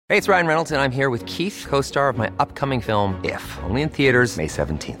Hey, it's Ryan Reynolds, and I'm here with Keith, co-star of my upcoming film, If, only in theaters May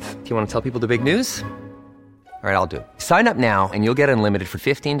 17th. Do you want to tell people the big news? All right, I'll do it. Sign up now and you'll get unlimited for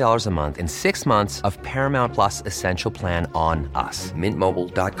 $15 a month and 6 months of Paramount Plus Essential Plan on us.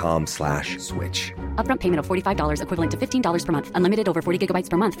 MintMobile.com/switch. Upfront payment of $45 equivalent to $15 per month. Unlimited over 40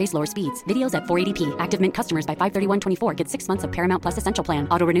 gigabytes per month. Face lower speeds. Videos at 480p. Active Mint customers by 531.24 get 6 months of Paramount Plus Essential Plan.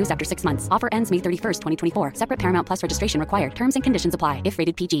 Auto renews after 6 months. Offer ends May 31st, 2024. Separate Paramount Plus registration required. Terms and conditions apply if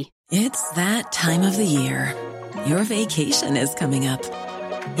rated PG. It's that time of the year. Your vacation is coming up.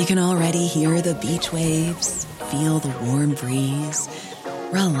 You can already hear the beach waves, feel the warm breeze,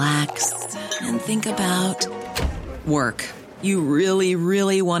 relax, and think about work. You really,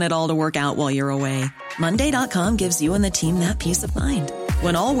 really want it all to work out while you're away. Monday.com gives you and the team that peace of mind.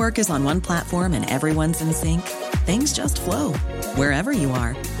 When all work is on one platform and everyone's in sync, things just flow. Wherever you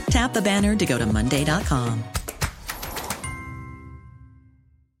are, tap the banner to go to Monday.com.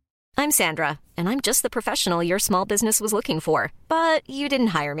 I'm Sandra, and I'm just the professional your small business was looking for. But you didn't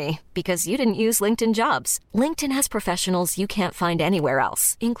hire me because you didn't use LinkedIn Jobs. LinkedIn has professionals you can't find anywhere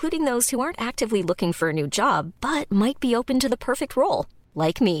else, including those who aren't actively looking for a new job, but might be open to the perfect role,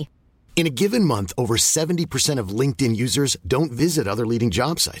 like me. In a given month, over 70% of LinkedIn users don't visit other leading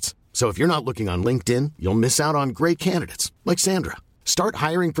job sites. So if you're not looking on LinkedIn, you'll miss out on great candidates like Sandra. Start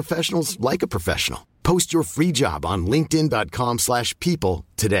hiring professionals like a professional. Post your free job on linkedin.com/people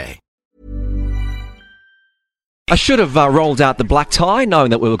today. I should have rolled out the black tie, knowing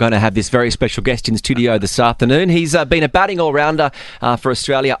that we were going to have this very special guest in studio this afternoon. He's been a batting all-rounder for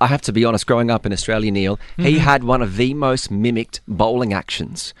Australia. I have to be honest, growing up in Australia, Neil, he had one of the most mimicked bowling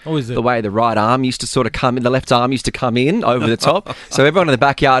actions. Oh, is it? The way the right arm used to sort of come in, the left arm used to come in over the top. So everyone in the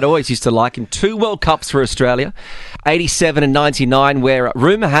backyard always used to like him. 2 World Cups for Australia, 87 and 99, where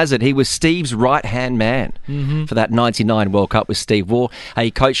rumour has it he was Steve's right-hand man for that 99 World Cup with Steve Waugh.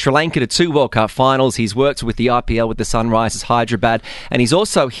 He coached Sri Lanka to 2 World Cup finals. He's worked with the IPL with the Sunrisers Hyderabad, and he's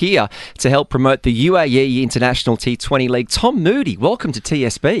also here to help promote the UAE International T20 League. Tom Moody, welcome to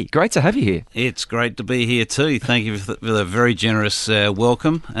TSB. Great to have you here. It's great to be here too. Thank you for the very generous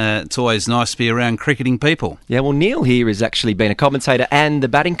welcome. It's always nice to be around cricketing people. Yeah, well, Neil here has actually been a commentator and the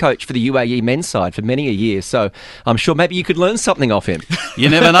batting coach for the UAE men's side for many a year, so I'm sure maybe you could learn something off him. You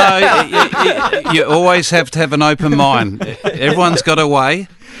never know. You always have to have an open mind. Everyone's got a way.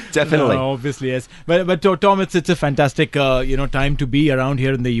 Definitely. No, obviously, yes. But Tom, it's a fantastic time to be around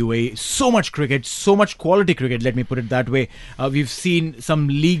here in the UAE. So much cricket, so much quality cricket, let me put it that way. We've seen some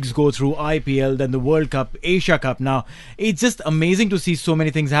leagues go through IPL, then the World Cup, Asia Cup now. It's just amazing to see so many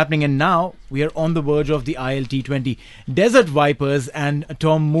things happening, and now we are on the verge of the ILT20. Desert Vipers and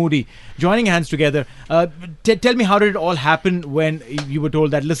Tom Moody joining hands together. Tell me, how did it all happen when you were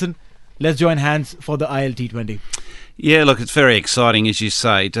told that, listen, let's join hands for the ILT20? Yeah, look, it's very exciting, as you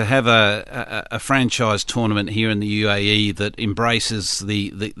say, to have a franchise tournament here in the UAE that embraces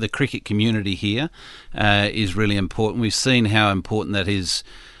the cricket community here is really important. We've seen how important that is,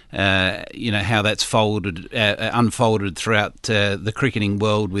 how that's unfolded throughout the cricketing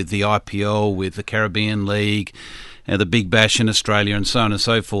world with the IPL, with the Caribbean League, the Big Bash in Australia, and so on and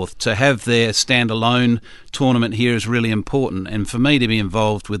so forth. To have their standalone tournament here is really important, and for me to be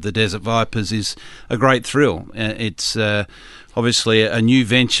involved with the Desert Vipers is a great thrill. It's obviously a new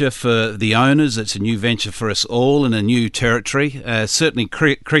venture for the owners. It's a new venture for us all in a new territory. Certainly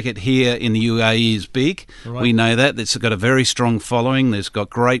cricket here in the UAE is big. Right. We know that. It's got a very strong following. We've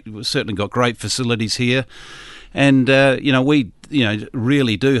certainly got great facilities here. And, we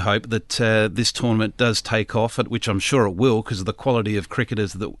really do hope that this tournament does take off, which I'm sure it will because of the quality of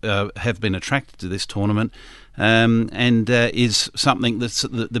cricketers that have been attracted to this tournament, and is something that's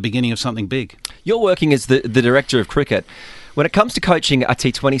the beginning of something big. You're working as the director of cricket. When it comes to coaching a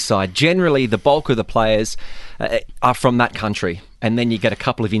T20 side, generally the bulk of the players are from that country, and then you get a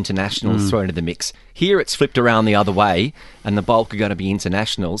couple of internationals thrown into the mix. Here it's flipped around the other way, and the bulk are going to be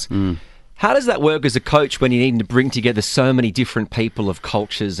internationals. How does that work as a coach when you need to bring together so many different people of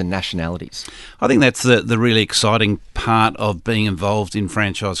cultures and nationalities? I think that's the really exciting part of being involved in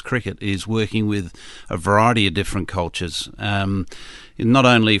franchise cricket, is working with a variety of different cultures. Not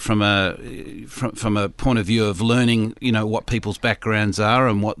only from a point of view of learning, what people's backgrounds are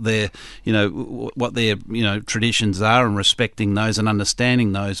and what their traditions are, and respecting those and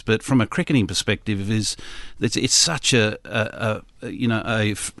understanding those, but from a cricketing perspective, it's such a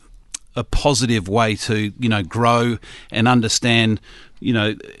positive way to grow and understand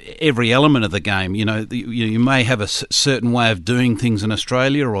every element of the game. You may have a certain way of doing things in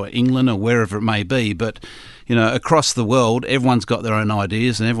Australia or England or wherever it may be, but across the world, everyone's got their own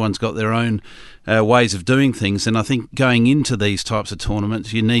ideas and everyone's got their own ways of doing things. And I think going into these types of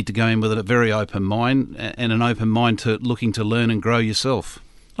tournaments, you need to go in with a very open mind and an open mind to looking to learn and grow yourself.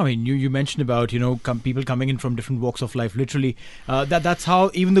 I mean, you mentioned about people coming in from different walks of life. Literally, that's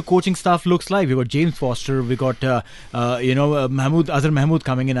how even the coaching staff looks like. We got James Foster, we got Azhar Mahmood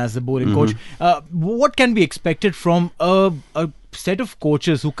coming in as the bowling coach. What can be expected from a set of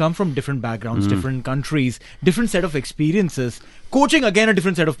coaches who come from different backgrounds, different countries, different set of experiences, coaching again a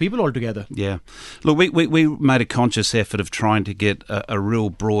different set of people altogether? Yeah, look, we made a conscious effort of trying to get a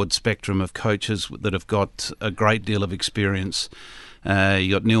real broad spectrum of coaches that have got a great deal of experience. You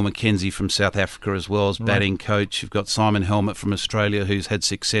got Neil McKenzie from South Africa as well as batting coach. You've got Simon Helmut from Australia, who's had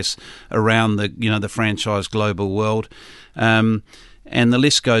success around the franchise global world, and the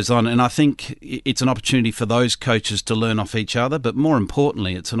list goes on. And I think it's an opportunity for those coaches to learn off each other, but more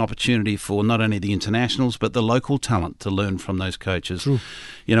importantly, it's an opportunity for not only the internationals but the local talent to learn from those coaches. True.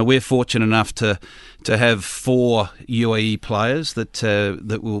 We're fortunate enough to have 4 UAE players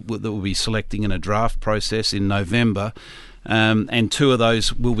that will be selecting in a draft process in November. And 2 of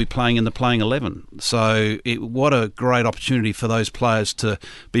those will be playing in the playing 11. So what a great opportunity for those players to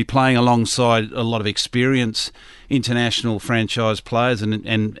be playing alongside a lot of experienced international franchise players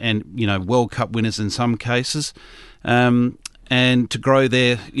and World Cup winners in some cases, and to grow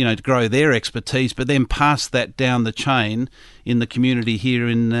their expertise, but then pass that down the chain in the community here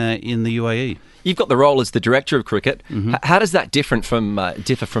in the UAE. You've got the role as the director of cricket. How does that differ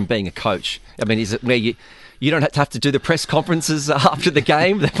from being a coach? I mean, is it where you don't have to do the press conferences after the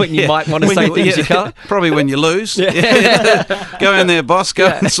game when you might want to say things you can't? Probably when you lose. Go in there, boss. Go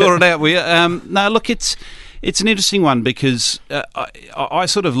and sort it out with you. No, look, it's an interesting one because I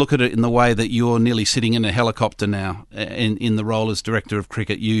sort of look at it in the way that you're nearly sitting in a helicopter now in the role as director of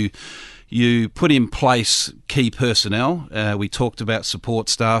cricket. You put in place key personnel. We talked about support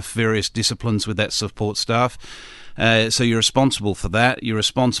staff, various disciplines with that support staff. So you're responsible for that. You're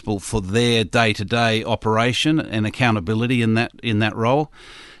responsible for their day-to-day operation and accountability in that role.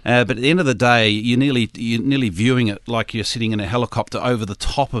 But at the end of the day, you're nearly viewing it like you're sitting in a helicopter over the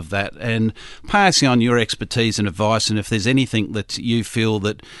top of that and passing on your expertise and advice. And if there's anything that you feel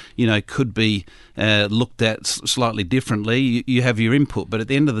that could be looked at slightly differently, you have your input. But at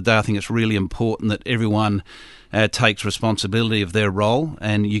the end of the day, I think it's really important that everyone takes responsibility of their role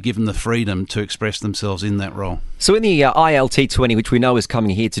and you give them the freedom to express themselves in that role. So in the ILT20, which we know is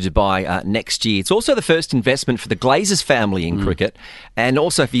coming here to Dubai next year, it's also the first investment for the Glazers family in cricket and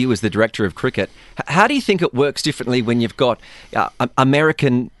also for you as the director of cricket. How do you think it works differently when you've got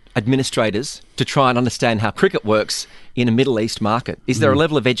American administrators to try and understand how cricket works in a Middle East market? Is there a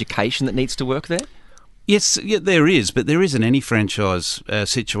level of education that needs to work there? Yes, there is, but there isn't any franchise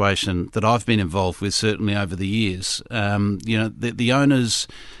situation that I've been involved with, certainly over the years. The owners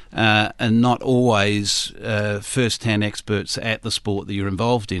are not always first-hand experts at the sport that you're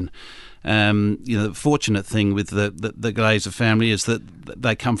involved in. The fortunate thing with the Glazer family is that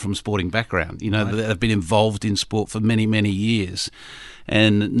they come from a sporting background. They've been involved in sport for many, many years,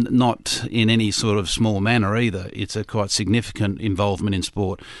 and not in any sort of small manner either. It's a quite significant involvement in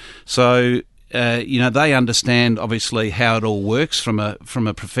sport. So they understand obviously how it all works from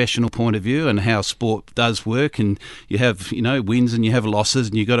a professional point of view and how sport does work. And you have wins and you have losses,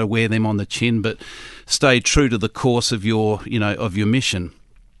 and you've got to wear them on the chin, but stay true to the course of your mission.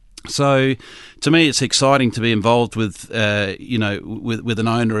 So, to me, it's exciting to be involved with with an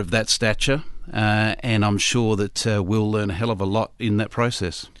owner of that stature, and I'm sure that we'll learn a hell of a lot in that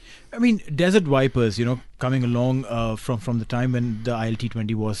process. I mean, Desert Vipers, coming along from the time when the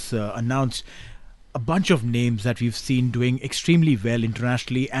ILT20 was announced, a bunch of names that we've seen doing extremely well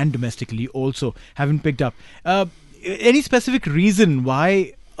internationally and domestically also haven't picked up. Any specific reason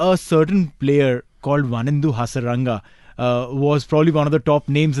why a certain player called Vanindu Hasaranga was probably one of the top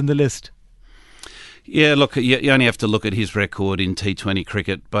names in the list? Yeah, look, you only have to look at his record in T20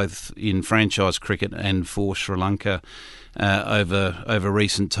 cricket, both in franchise cricket and for Sri Lanka over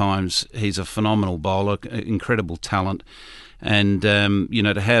recent times. He's a phenomenal bowler, incredible talent. And,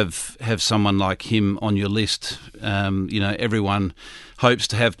 to have someone like him on your list, everyone hopes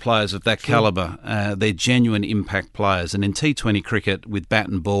to have players of that calibre. They're genuine impact players. And in T20 cricket, with bat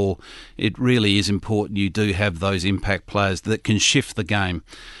and ball, it really is important you do have those impact players that can shift the game.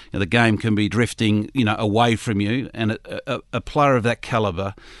 The game can be drifting, away from you, and a player of that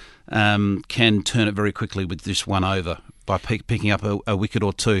calibre can turn it very quickly with just one over. by picking up a wicket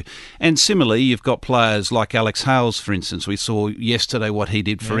or two. And similarly, you've got players like Alex Hales, for instance. We saw yesterday what he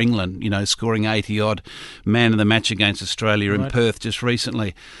did for England, scoring 80-odd, man of the match against Australia in Perth just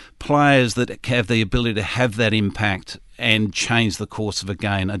recently. Players that have the ability to have that impact and change the course of a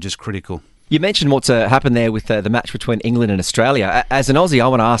game are just critical. You mentioned what's happened there with the match between England and Australia. As an Aussie, I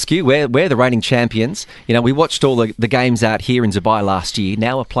want to ask you, we're the reigning champions. We watched all the games out here in Dubai last year.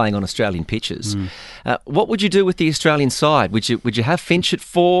 Now we're playing on Australian pitches. What would you do with the Australian side? Would you have Finch at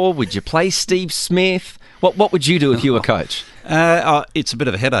 4? Would you play Steve Smith? What would you do if you were coach? It's a bit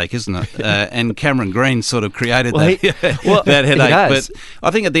of a headache, isn't it? And Cameron Green sort of created that headache. But I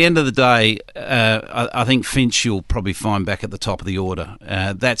think at the end of the day, I think Finch you'll probably find back at the top of the order.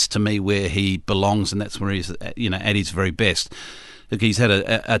 That's to me where he belongs, and that's where he's at his very best. Look, he's had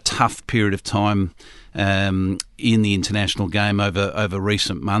a tough period of time in the international game over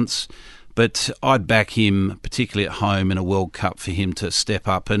recent months. But I'd back him, particularly at home in a World Cup, for him to step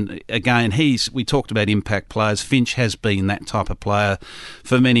up. And again, we talked about impact players. Finch has been that type of player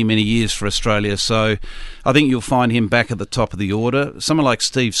for many, many years for Australia. So I think you'll find him back at the top of the order. Someone like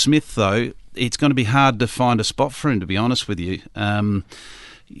Steve Smith, though, it's going to be hard to find a spot for him, to be honest with you.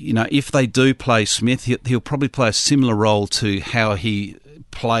 If they do play Smith, he'll probably play a similar role to how he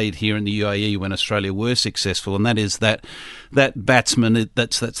played here in the UAE when Australia were successful, and that is that batsman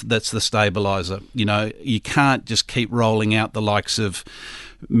that's the stabiliser. You can't just keep rolling out the likes of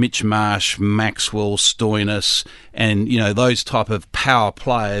Mitch Marsh, Maxwell, Stoinis, and those type of power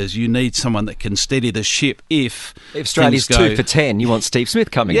players. You need someone that can steady the ship if Australia's 2 for 10. You want Steve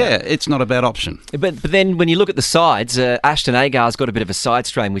Smith coming in. Yeah, it's not a bad option. But then when you look at the sides, Ashton Agar's got a bit of a side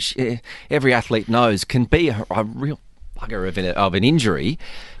strain, which every athlete knows can be a real bugger of an injury.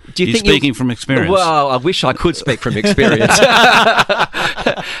 Do you think speaking from experience? Well, I wish I could speak from experience.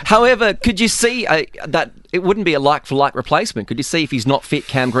 However, could you see that it wouldn't be a like-for-like replacement? Could you see if he's not fit,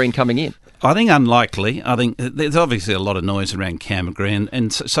 Cam Green coming in? I think unlikely. I think there's obviously a lot of noise around Cam Green,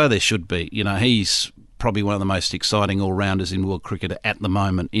 and so there should be. He's probably one of the most exciting all-rounders in world cricket at the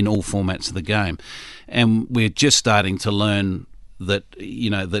moment in all formats of the game. And we're just starting to learn that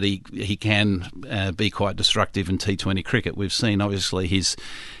he can be quite destructive in T20 cricket. We've seen obviously his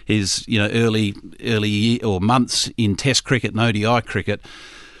early year or months in Test cricket and ODI cricket,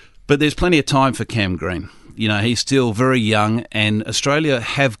 but there's plenty of time for Cam Green. He's still very young, and Australia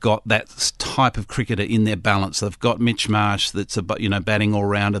have got that type of cricketer in their balance. They've got Mitch Marsh, that's a batting all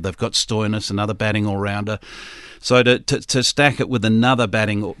rounder. They've got Stoinis, another batting all rounder. So to stack it with another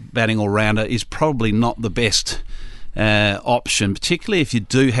batting all rounder is probably not the best option, particularly if you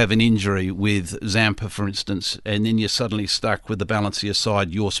do have an injury with Zampa, for instance, and then you're suddenly stuck with the balance of your side.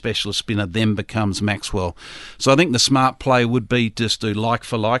 Your specialist spinner then becomes Maxwell. So I think the smart play would be just do like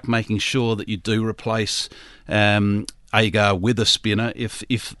for like, making sure that you do replace Agar with a spinner if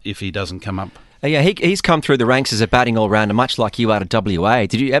he doesn't come up. Yeah, he's come through the ranks as a batting all-rounder, much like you are to WA.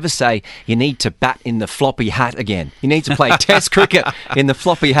 Did you ever say you need to bat in the floppy hat again? You need to play Test cricket in the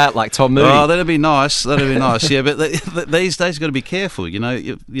floppy hat like Tom Moody. Oh, that'd be nice. Yeah, but these days you've got to be careful.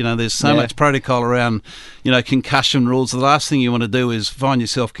 There's so much protocol around, concussion rules. The last thing you want to do is find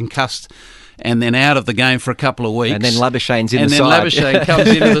yourself concussed and then out of the game for a couple of weeks. And then Labuschagne's in the side. And then Labuschagne comes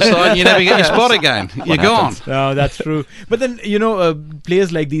into the side and you never get your spot again. You're gone. No, that's true. But then,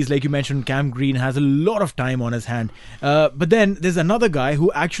 players like these, like you mentioned, Cam Green has a lot of time on his hand. But then there's another guy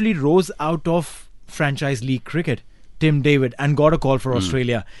who actually rose out of franchise league cricket, Tim David, and got a call for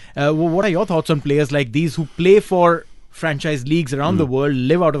Australia. What are your thoughts on players like these who play for franchise leagues around the world,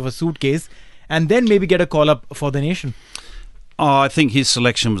 live out of a suitcase, and then maybe get a call up for the nation? I think his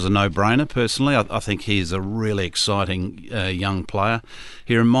selection was a no-brainer, personally. I think he's a really exciting young player.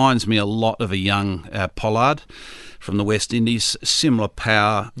 He reminds me a lot of a young Pollard from the West Indies. Similar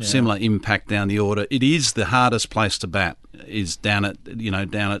power, similar impact down the order. It is the hardest place to bat, is down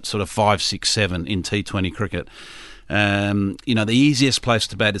at sort of 5, 6, 7 in T20 cricket. The easiest place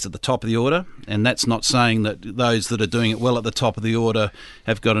to bat is at the top of the order, and that's not saying that those that are doing it well at the top of the order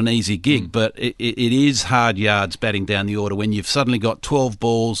have got an easy gig, but it is hard yards batting down the order when you've suddenly got 12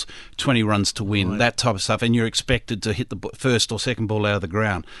 balls, 20 runs to win, that type of stuff, and you're expected to hit the first or second ball out of the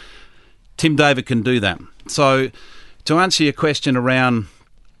ground. Tim David can do that. So to answer your question around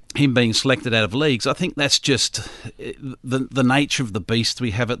him being selected out of leagues, I think that's just the nature of the beast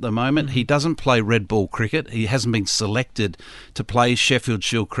we have at the moment. He doesn't play red ball cricket. He hasn't been selected to play Sheffield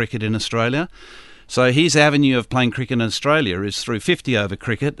Shield cricket in Australia. So his avenue of playing cricket in Australia is through 50-over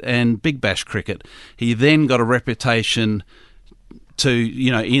cricket and Big Bash cricket. He then got a reputation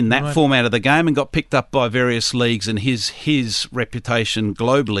to, in that format of the game and got picked up by various leagues, and his reputation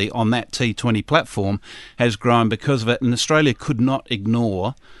globally on that T20 platform has grown because of it, and Australia could not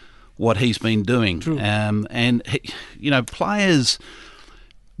ignore what he's been doing. True. Players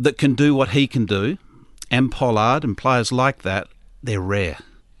that can do what he can do, and Pollard and players like that, they're rare.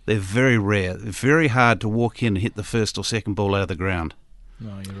 They're very rare. They're very hard to walk in and hit the first or second ball out of the ground.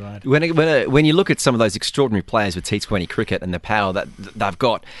 No, you're right. When you look at some of those extraordinary players with T20 cricket and the power that they've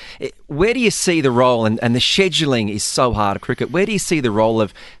got, where do you see the role, and the scheduling is so hard of cricket, where do you see the role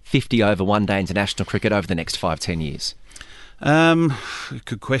of 50 over one-day international cricket over the next 5-10 years?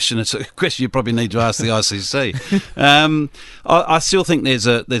 Good question. It's a question you probably need to ask the ICC. I still think there's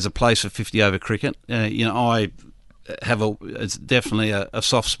a place for 50 over cricket. I have it's definitely a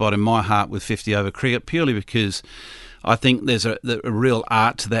soft spot in my heart with 50 over cricket, purely because I think there's a real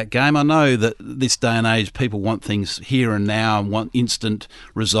art to that game. I know that this day and age people want things here and now and want instant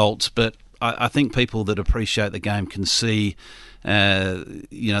results, but I think people that appreciate the game can see,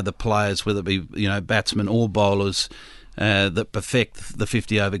 the players, whether it be batsmen or bowlers, that perfect the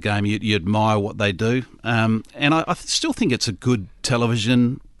 50 over game. You admire what they do, and I still think it's a good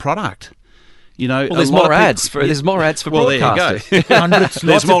television product. There's more ads for broadcasters. There you go.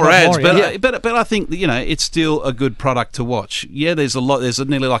 There's more ads, but I think it's still a good product to watch. Yeah, there's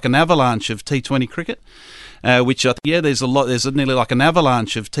nearly like an avalanche of T20 cricket, there's nearly like an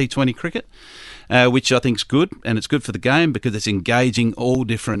avalanche of T20 cricket, which I think is good, and it's good for the game because it's engaging all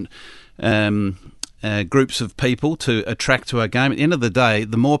different groups of people to attract to our game. At the end of the day,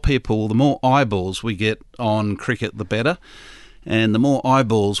 the more people, the more eyeballs we get on cricket, the better, and the more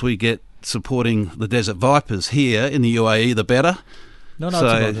eyeballs we get supporting the Desert Vipers here in the UAE, the better. No doubts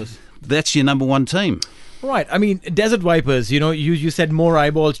about this. That's your number one team. Right. I mean, Desert Vipers, you said more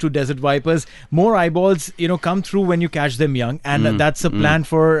eyeballs to Desert Vipers. More eyeballs, come through when you catch them young. And that's a plan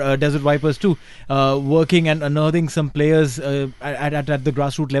for Desert Vipers too. Working and unearthing some players at the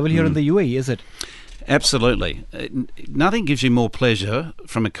grassroots level here in the UAE, is it? Absolutely. Nothing gives you more pleasure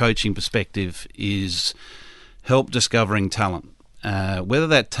from a coaching perspective is help discovering talent. Whether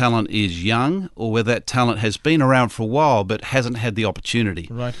that talent is young or whether that talent has been around for a while but hasn't had the opportunity.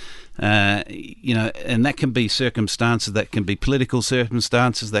 Right. And that can be circumstances, that can be political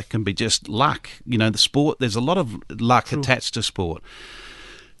circumstances, that can be just luck. The sport, there's a lot of luck attached to sport.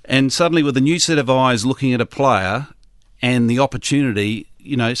 And suddenly with a new set of eyes looking at a player and the opportunity,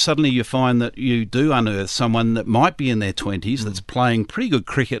 suddenly you find that you do unearth someone that might be in their 20s that's playing pretty good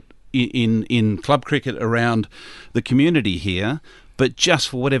cricket in club cricket around the community here, but just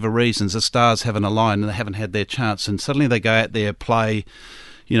for whatever reasons the stars haven't aligned and they haven't had their chance, and suddenly they go out there, play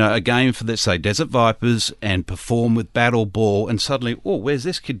a game for, let's say, Desert Vipers, and perform with bat or ball, and suddenly, where's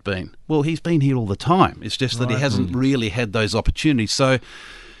this kid been? Well, he's been here all the time. It's just that he hasn't really had those opportunities. So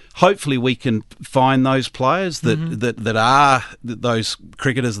hopefully we can find those players that are those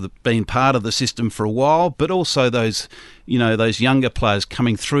cricketers that have been part of the system for a while, but also those younger players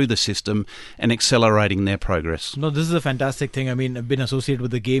coming through the system and accelerating their progress. No, this is a fantastic thing. I mean, I've been associated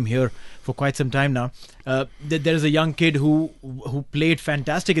with the game here for quite some time now. There's a young kid who played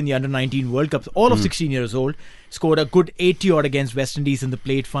fantastic in the Under-19 World Cup, all of 16 years old, scored a good 80-odd against West Indies in the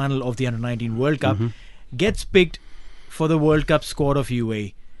plate final of the Under-19 World Cup, gets picked for the World Cup squad of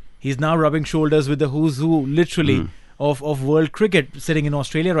UAE. He's now rubbing shoulders with the who's who, literally, of world cricket sitting in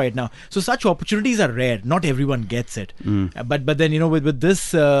Australia right now. So such opportunities are rare. Not everyone gets it. But then, with this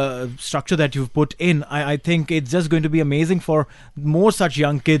structure that you've put in, I think it's just going to be amazing for more such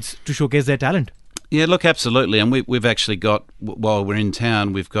young kids to showcase their talent. Yeah, look, absolutely. And we've actually got, while we're in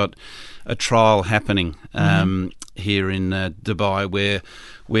town, we've got a trial happening here in Dubai where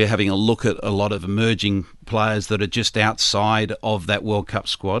we're having a look at a lot of emerging players that are just outside of that World Cup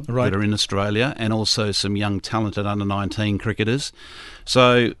squad that are in Australia, and also some young talented under-19 cricketers.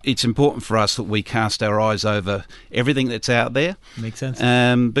 So it's important for us that we cast our eyes over everything that's out there. Makes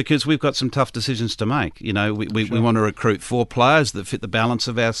sense. Because we've got some tough decisions to make. We want to recruit 4 players that fit the balance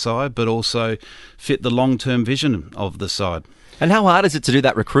of our side, but also fit the long-term vision of the side. And how hard is it to do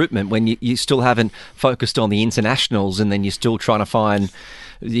that recruitment when you still haven't focused on the internationals, and then you're still trying to find,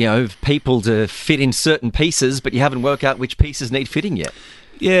 people to fit in certain pieces, but you haven't worked out which pieces need fitting yet?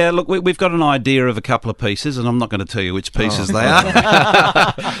 Yeah, look, we've got an idea of a couple of pieces, and I'm not going to tell you which pieces they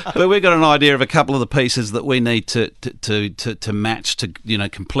are. But we've got an idea of a couple of the pieces that we need to match to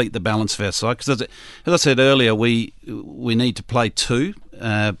complete the balance of our side. Because as I said earlier, we need to play 2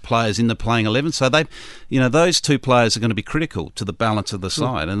 players in the playing 11. So those 2 players are going to be critical to the balance of the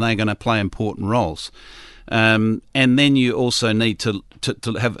side, and they're going to play important roles. And then you also need to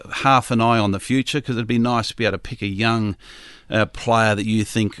have half an eye on the future, because it'd be nice to be able to pick a young player that you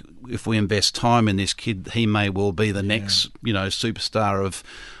think, if we invest time in this kid, he may well be the next, superstar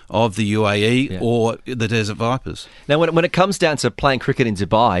of the UAE or the Desert Vipers. Now, when it comes down to playing cricket in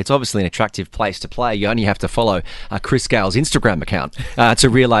Dubai, it's obviously an attractive place to play. You only have to follow Chris Gale's Instagram account to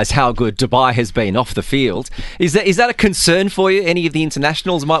realise how good Dubai has been off the field. Is that a concern for you? Any of the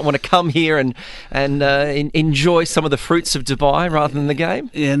internationals might want to come here and enjoy some of the fruits of Dubai rather than the game?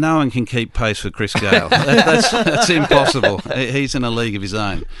 Yeah, no one can keep pace with Chris Gale. That's impossible. He's in a league of his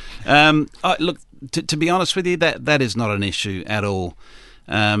own. Look, to be honest with you, that is not an issue at all.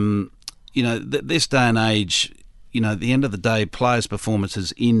 This day and age, at the end of the day, players'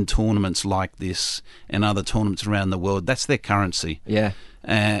 performances in tournaments like this and other tournaments around the world, that's their currency. Yeah.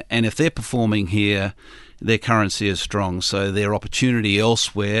 And if they're performing here, their currency is strong, so their opportunity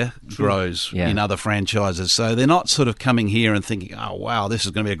elsewhere grows in other franchises. So they're not sort of coming here and thinking, oh, wow, this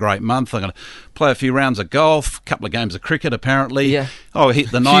is going to be a great month. I'm going to play a few rounds of golf, a couple of games of cricket, apparently. Yeah. Oh,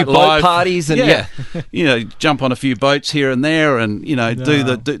 hit the night live. Boat parties. And jump on a few boats here and there and,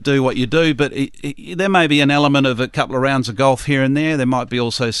 do what you do. But there may be an element of a couple of rounds of golf here and there. There might be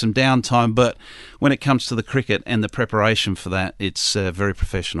also some downtime. But when it comes to the cricket and the preparation for that, it's very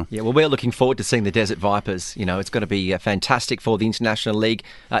professional. Yeah, well, we're looking forward to seeing the Desert Vipers. It's going to be fantastic for the International League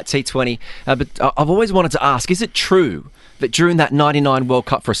T20. But I've always wanted to ask, is it true that during that 99 World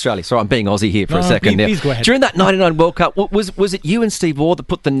Cup for Australia, sorry, I'm being Aussie here for a second there. Please go ahead. During that 99 World Cup, was it you and Steve Waugh that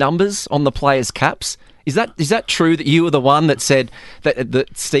put the numbers on the players' caps? Is that true that you were the one that said that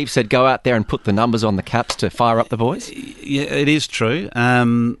Steve said go out there and put the numbers on the caps to fire up the boys? Yeah, it is true.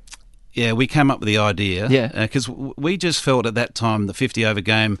 Yeah, we came up with the idea because we just felt at that time the 50-over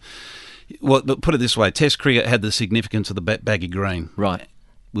game. Well, put it this way: Test cricket had the significance of the baggy green, right?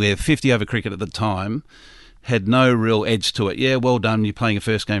 Where 50-over cricket at the time had no real edge to it. Yeah, well done, you're playing a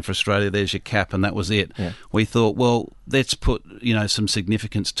first game for Australia. There's your cap, and that was it. Yeah. We thought, well, let's put some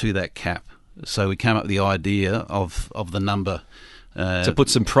significance to that cap. So we came up with the idea of the number. To put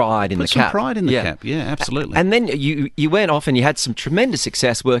some pride in the cap. Put some pride in the cap, yeah, absolutely. And then you went off and you had some tremendous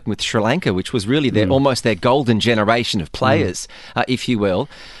success working with Sri Lanka, which was really almost their golden generation of players, if you will.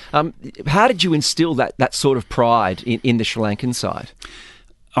 How did you instill that sort of pride in the Sri Lankan side?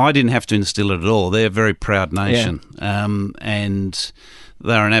 I didn't have to instill it at all. They're a very proud nation, and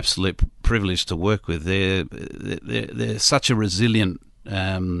they're an absolute privilege to work with. They're such a resilient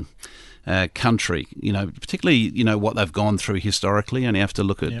country, particularly, what they've gone through historically, and you have to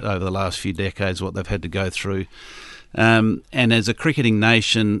look at over the last few decades what they've had to go through. And as a cricketing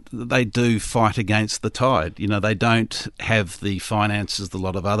nation, they do fight against the tide. They don't have the finances that a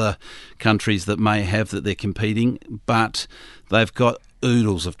lot of other countries that may have that they're competing, but they've got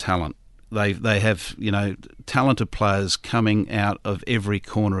oodles of talent. They have, talented players coming out of every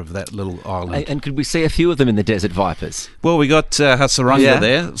corner of that little island. And could we see a few of them in the Desert Vipers? Well, we got Hasaranga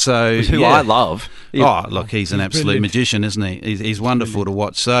there, so who I love. Oh, look, he's an absolute magician, isn't he? He's wonderful to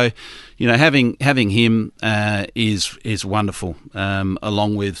watch. So, having him is wonderful,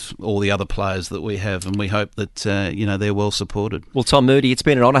 along with all the other players that we have, and we hope that they're well supported. Well, Tom Moody, it's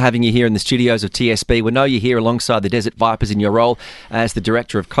been an honour having you here in the studios of TSB. We know you're here alongside the Desert Vipers in your role as the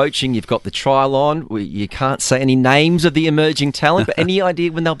Director of Coaching. You've got the trial on. You can't say any names of the emerging talent, but any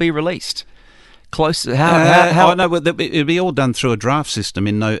idea when they'll be released? Close? How? No, it'll be all done through a draft system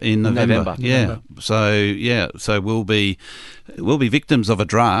in November. Yeah. So we'll be victims of a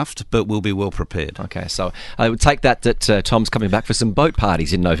draft, but we'll be well prepared. Okay, so I would take that Tom's coming back for some boat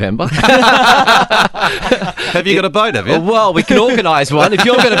parties in November. Have you got a boat, have you? Well, we can organise one. If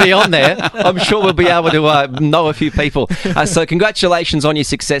you're going to be on there, I'm sure we'll be able to know a few people. So congratulations on your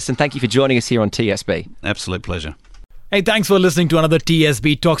success, and thank you for joining us here on TSB. Absolute pleasure. Hey, thanks for listening to another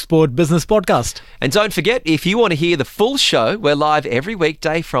TSB Talksport Business Podcast. And don't forget, if you want to hear the full show, we're live every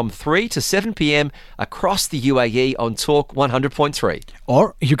weekday from 3 to 7 p.m. across the UAE on Talk 100.3.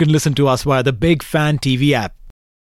 Or you can listen to us via the Big Fan TV app.